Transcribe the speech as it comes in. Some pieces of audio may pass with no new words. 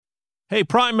Hey,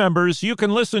 Prime members, you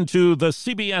can listen to the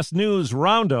CBS News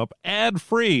Roundup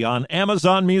ad-free on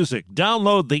Amazon Music.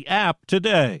 Download the app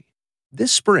today.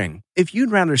 This spring, if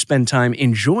you'd rather spend time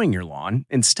enjoying your lawn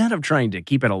instead of trying to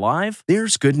keep it alive,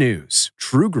 there's good news.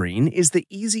 TruGreen is the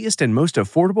easiest and most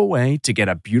affordable way to get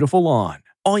a beautiful lawn.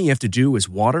 All you have to do is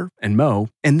water and mow,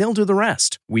 and they'll do the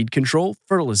rest. Weed control,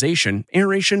 fertilization,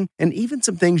 aeration, and even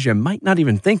some things you might not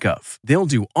even think of. They'll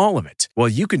do all of it, while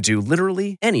you can do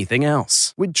literally anything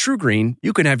else. With TruGreen,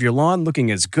 you can have your lawn looking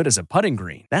as good as a putting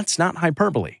green. That's not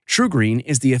hyperbole. TruGreen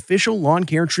is the official lawn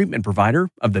care treatment provider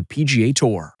of the PGA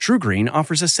Tour. TruGreen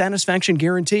offers a satisfaction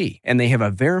guarantee, and they have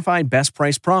a verified best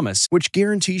price promise, which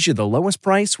guarantees you the lowest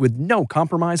price with no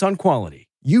compromise on quality.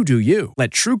 You do you. Let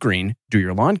TruGreen do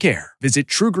your lawn care. Visit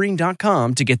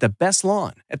TruGreen.com to get the best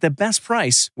lawn at the best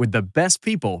price with the best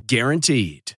people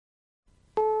guaranteed.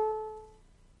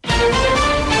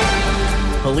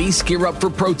 Police gear up for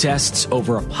protests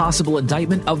over a possible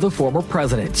indictment of the former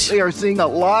president. They are seeing a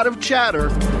lot of chatter.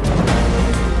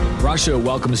 Russia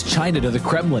welcomes China to the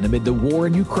Kremlin amid the war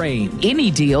in Ukraine. Any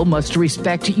deal must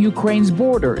respect Ukraine's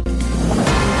borders.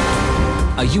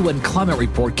 A UN climate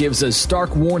report gives a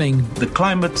stark warning. The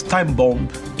climate time bomb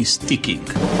is ticking.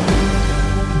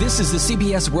 This is the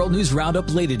CBS World News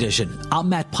Roundup Late Edition. I'm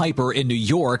Matt Piper in New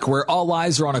York, where all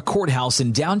eyes are on a courthouse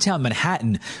in downtown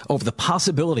Manhattan over the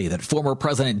possibility that former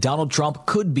President Donald Trump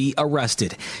could be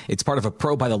arrested. It's part of a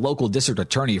probe by the local district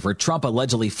attorney for Trump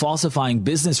allegedly falsifying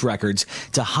business records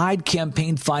to hide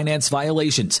campaign finance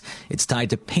violations. It's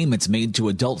tied to payments made to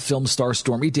adult film star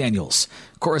Stormy Daniels.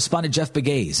 Correspondent Jeff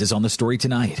Begaze is on the story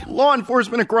tonight. Law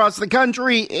enforcement across the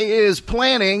country is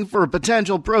planning for a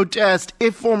potential protest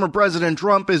if former President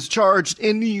Trump is charged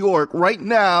in New York. Right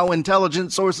now,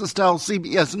 intelligence sources tell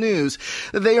CBS News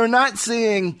that they are not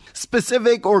seeing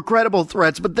specific or credible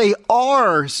threats, but they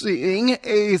are seeing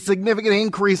a significant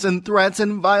increase in threats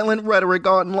and violent rhetoric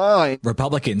online.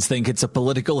 Republicans think it's a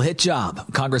political hit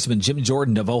job. Congressman Jim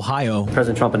Jordan of Ohio.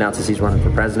 President Trump announces he's running for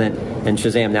president, and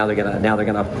Shazam!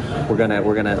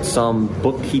 We're gonna some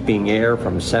bookkeeping error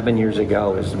from 7 years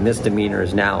ago is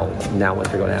misdemeanors now what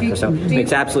they're going after. So it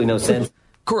makes absolutely no sense.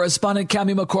 Correspondent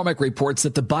Cami McCormick reports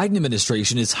that the Biden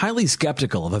administration is highly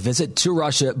skeptical of a visit to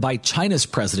Russia by China's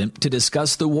president to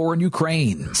discuss the war in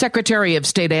Ukraine. Secretary of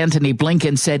State Antony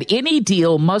Blinken said any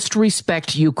deal must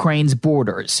respect Ukraine's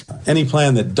borders. Any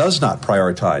plan that does not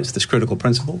prioritize this critical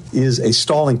principle is a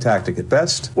stalling tactic at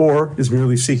best, or is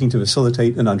merely seeking to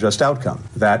facilitate an unjust outcome.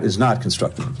 That is not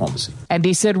constructive diplomacy. And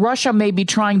he said Russia may be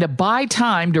trying to buy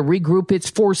time to regroup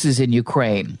its forces in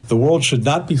Ukraine. The world should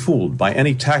not be fooled by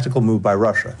any tactical move by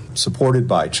Russia, supported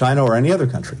by China or any other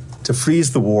country, to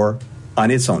freeze the war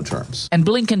on its own terms. And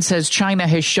Blinken says China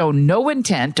has shown no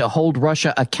intent to hold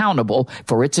Russia accountable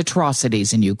for its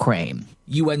atrocities in Ukraine.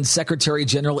 UN Secretary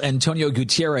General Antonio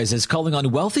Guterres is calling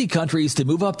on wealthy countries to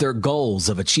move up their goals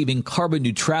of achieving carbon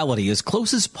neutrality as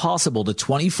close as possible to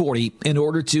 2040 in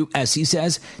order to, as he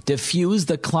says, defuse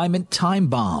the climate time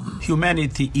bomb.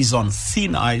 Humanity is on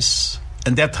thin ice,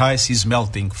 and that ice is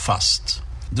melting fast.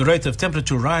 The rate of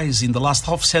temperature rise in the last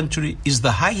half century is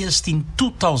the highest in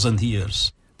 2,000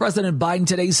 years. President Biden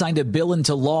today signed a bill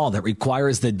into law that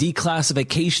requires the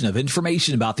declassification of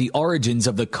information about the origins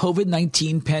of the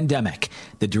COVID-19 pandemic.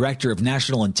 The Director of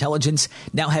National Intelligence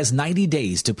now has 90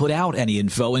 days to put out any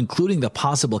info, including the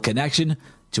possible connection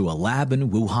to a lab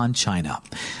in Wuhan, China.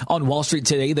 On Wall Street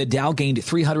today, the Dow gained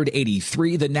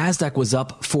 383. The Nasdaq was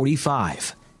up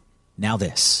 45. Now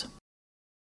this.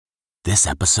 This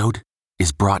episode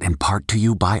is brought in part to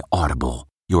you by Audible,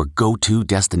 your go-to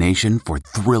destination for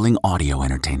thrilling audio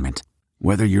entertainment.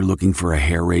 Whether you're looking for a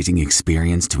hair-raising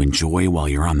experience to enjoy while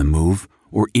you're on the move,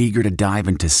 or eager to dive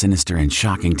into sinister and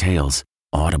shocking tales,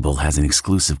 Audible has an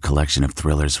exclusive collection of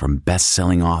thrillers from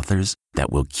best-selling authors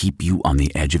that will keep you on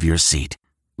the edge of your seat.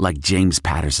 Like James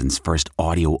Patterson's first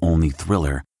audio-only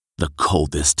thriller, The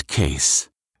Coldest Case.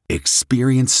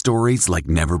 Experience stories like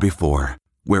never before,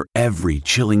 where every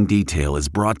chilling detail is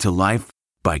brought to life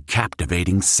by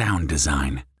captivating sound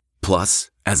design.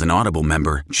 Plus, as an Audible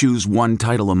member, choose one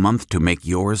title a month to make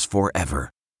yours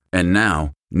forever. And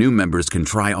now, new members can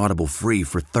try Audible free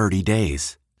for 30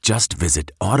 days. Just visit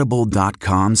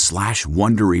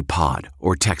audible.com/WonderyPod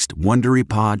or text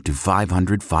WonderyPod to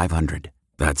 500-500.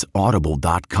 That's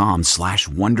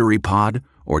audible.com/WonderyPod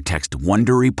or text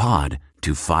WonderyPod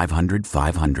to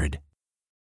 500-500.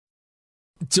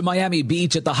 To Miami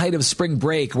Beach at the height of spring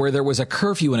break, where there was a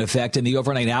curfew in effect in the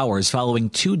overnight hours following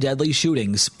 2 deadly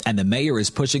shootings, and the mayor is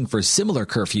pushing for similar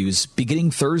curfews beginning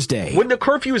Thursday. When the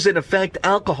curfew is in effect,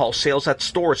 alcohol sales at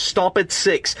stores stop at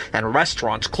 6 and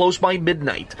restaurants close by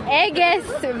midnight. It gets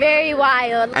very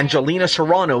wild. Angelina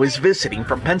Serrano is visiting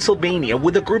from Pennsylvania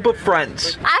with a group of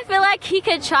friends. I feel like he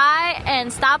could try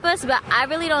and stop us, but I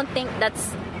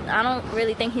don't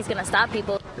really think he's going to stop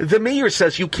people. The mayor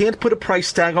says you can't put a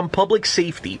price tag on public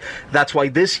safety. That's why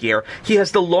this year he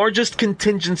has the largest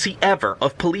contingency ever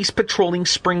of police patrolling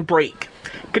spring break.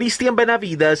 Christian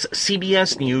Benavides,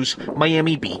 CBS News,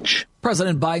 Miami Beach.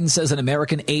 President Biden says an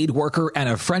American aid worker and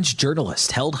a French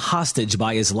journalist held hostage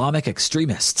by Islamic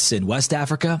extremists in West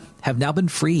Africa have now been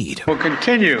freed. We'll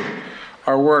continue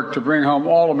our work to bring home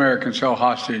all Americans held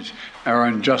hostage and are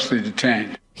unjustly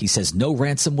detained. He says no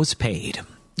ransom was paid.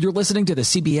 You're listening to the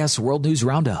CBS World News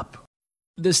Roundup.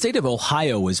 The state of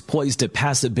Ohio is poised to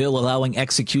pass a bill allowing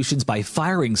executions by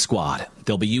firing squad.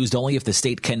 They'll be used only if the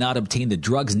state cannot obtain the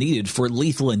drugs needed for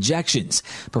lethal injections.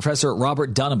 Professor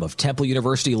Robert Dunham of Temple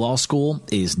University Law School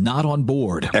is not on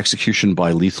board. Execution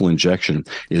by lethal injection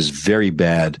is very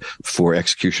bad for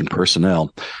execution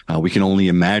personnel. We can only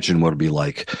imagine what it would be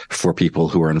like for people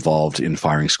who are involved in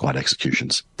firing squad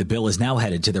executions. The bill is now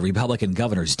headed to the Republican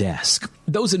governor's desk.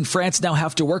 Those in France now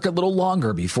have to work a little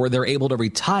longer before they're able to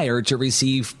retire to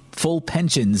receive full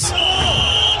pensions.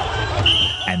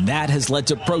 And that has led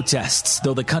to protests,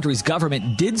 though the country's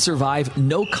government did survive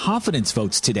no confidence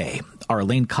votes today.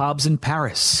 Arlene Cobbs in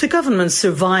Paris. The government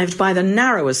survived by the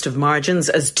narrowest of margins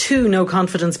as 2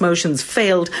 no-confidence motions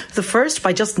failed, the first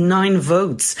by just 9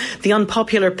 votes. The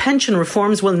unpopular pension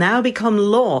reforms will now become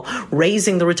law,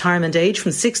 raising the retirement age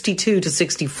from 62 to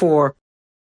 64.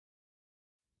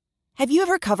 Have you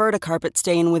ever covered a carpet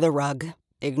stain with a rug?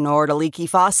 Ignored a leaky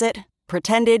faucet?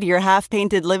 Pretended your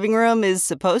half-painted living room is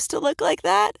supposed to look like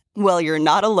that? Well, you're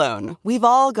not alone. We've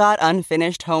all got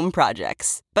unfinished home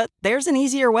projects. But there's an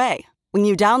easier way. When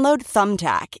you download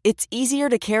Thumbtack, it's easier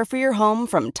to care for your home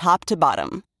from top to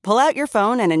bottom. Pull out your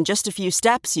phone and in just a few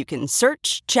steps, you can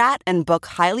search, chat, and book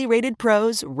highly rated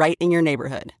pros right in your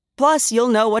neighborhood. Plus, you'll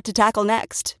know what to tackle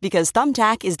next, because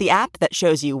Thumbtack is the app that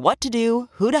shows you what to do,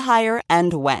 who to hire,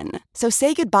 and when. So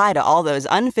say goodbye to all those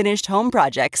unfinished home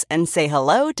projects and say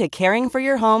hello to caring for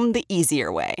your home the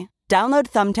easier way. Download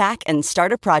Thumbtack and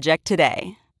start a project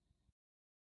today.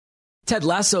 Ted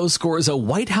Lasso scores a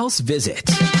White House visit.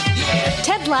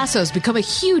 Ted Lasso's become a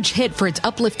huge hit for its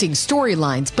uplifting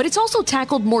storylines, but it's also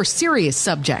tackled more serious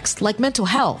subjects like mental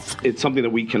health. It's something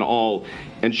that we can all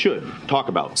and should talk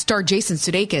about. Star Jason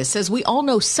Sudeikis says we all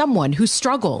know someone who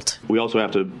struggled. We also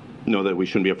have to know that we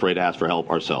shouldn't be afraid to ask for help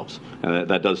ourselves. And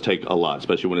that does take a lot,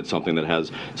 especially when it's something that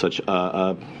has such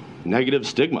a negative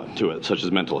stigma to it, such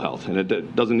as mental health. And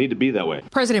it doesn't need to be that way.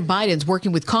 President Biden's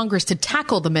working with Congress to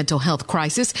tackle the mental health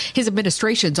crisis. His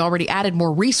administration's already added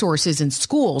more resources in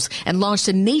schools and launched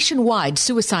a nationwide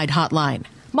suicide hotline.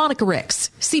 Monica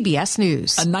Ricks, CBS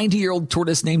News. A 90-year-old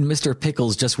tortoise named Mr.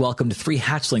 Pickles just welcomed 3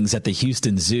 hatchlings at the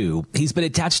Houston Zoo. He's been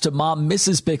attached to mom,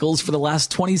 Mrs. Pickles, for the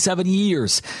last 27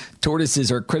 years.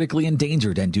 Tortoises are critically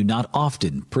endangered and do not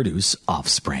often produce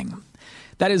offspring.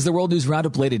 That is the World News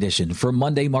Roundup Late Edition for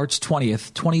Monday, March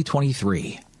 20th,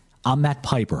 2023. I'm Matt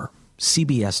Piper,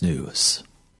 CBS News.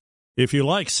 If you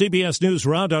like CBS News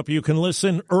Roundup, you can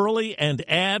listen early and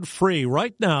ad-free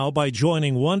right now by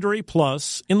joining Wondery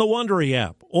Plus in the Wondery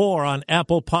app or on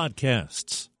Apple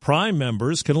Podcasts. Prime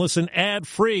members can listen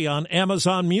ad-free on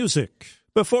Amazon Music.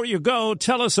 Before you go,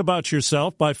 tell us about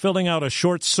yourself by filling out a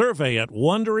short survey at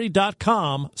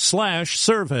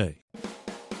Wondery.com/survey.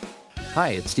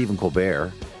 Hi, it's Stephen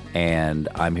Colbert, and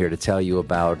I'm here to tell you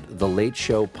about The Late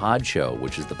Show Pod Show,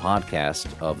 which is the podcast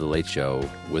of The Late Show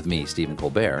with me, Stephen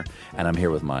Colbert, and I'm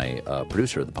here with my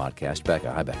producer of the podcast,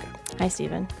 Becca. Hi, Becca. Hi,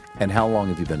 Stephen. And how long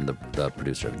have you been the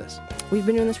producer of this? We've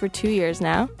been doing this for 2 years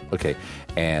now. Okay,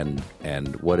 and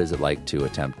what is it like to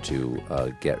attempt to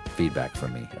get feedback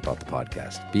from me about the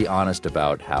podcast? Be honest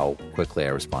about how quickly I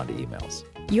respond to emails.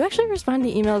 You actually respond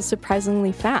to emails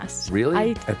surprisingly fast.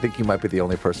 Really? I think you might be the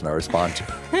only person I respond to.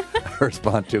 I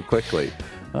respond to quickly.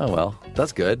 Oh, well,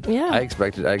 that's good. Yeah. I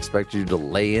expected you to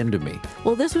lay into me.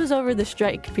 Well, this was over the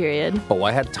strike period. Oh,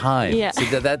 I had time. Yeah. See,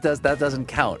 that doesn't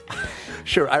count.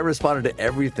 Sure, I responded to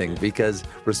everything because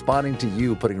responding to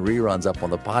you putting reruns up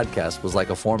on the podcast was like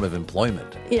a form of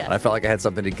employment. Yeah. And I felt like I had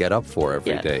something to get up for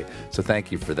every day. So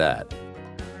thank you for that.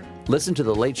 Listen to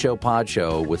The Late Show Pod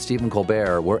Show with Stephen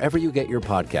Colbert wherever you get your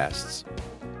podcasts.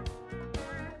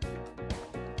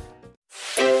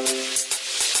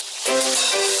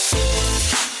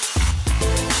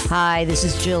 Hi, this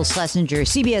is Jill Schlesinger,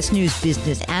 CBS News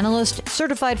business analyst,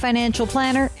 certified financial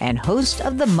planner, and host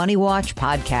of the Money Watch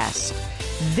podcast.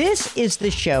 This is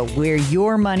the show where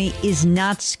your money is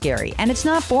not scary and it's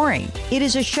not boring. It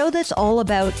is a show that's all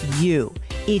about you.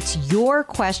 It's your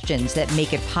questions that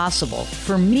make it possible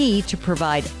for me to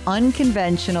provide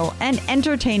unconventional and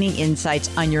entertaining insights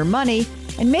on your money,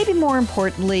 and maybe more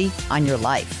importantly, on your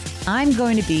life. I'm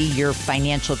going to be your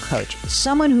financial coach,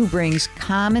 someone who brings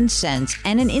common sense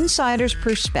and an insider's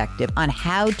perspective on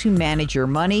how to manage your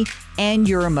money and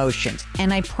your emotions.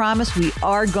 And I promise we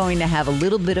are going to have a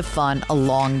little bit of fun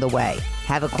along the way.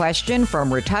 Have a question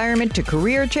from retirement to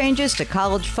career changes to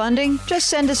college funding? Just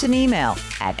send us an email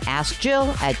at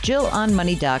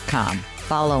askjill@jillonmoney.com.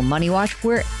 Follow Money Watch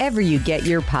wherever you get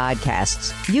your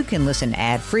podcasts. You can listen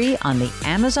ad-free on the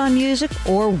Amazon Music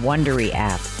or Wondery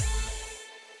app.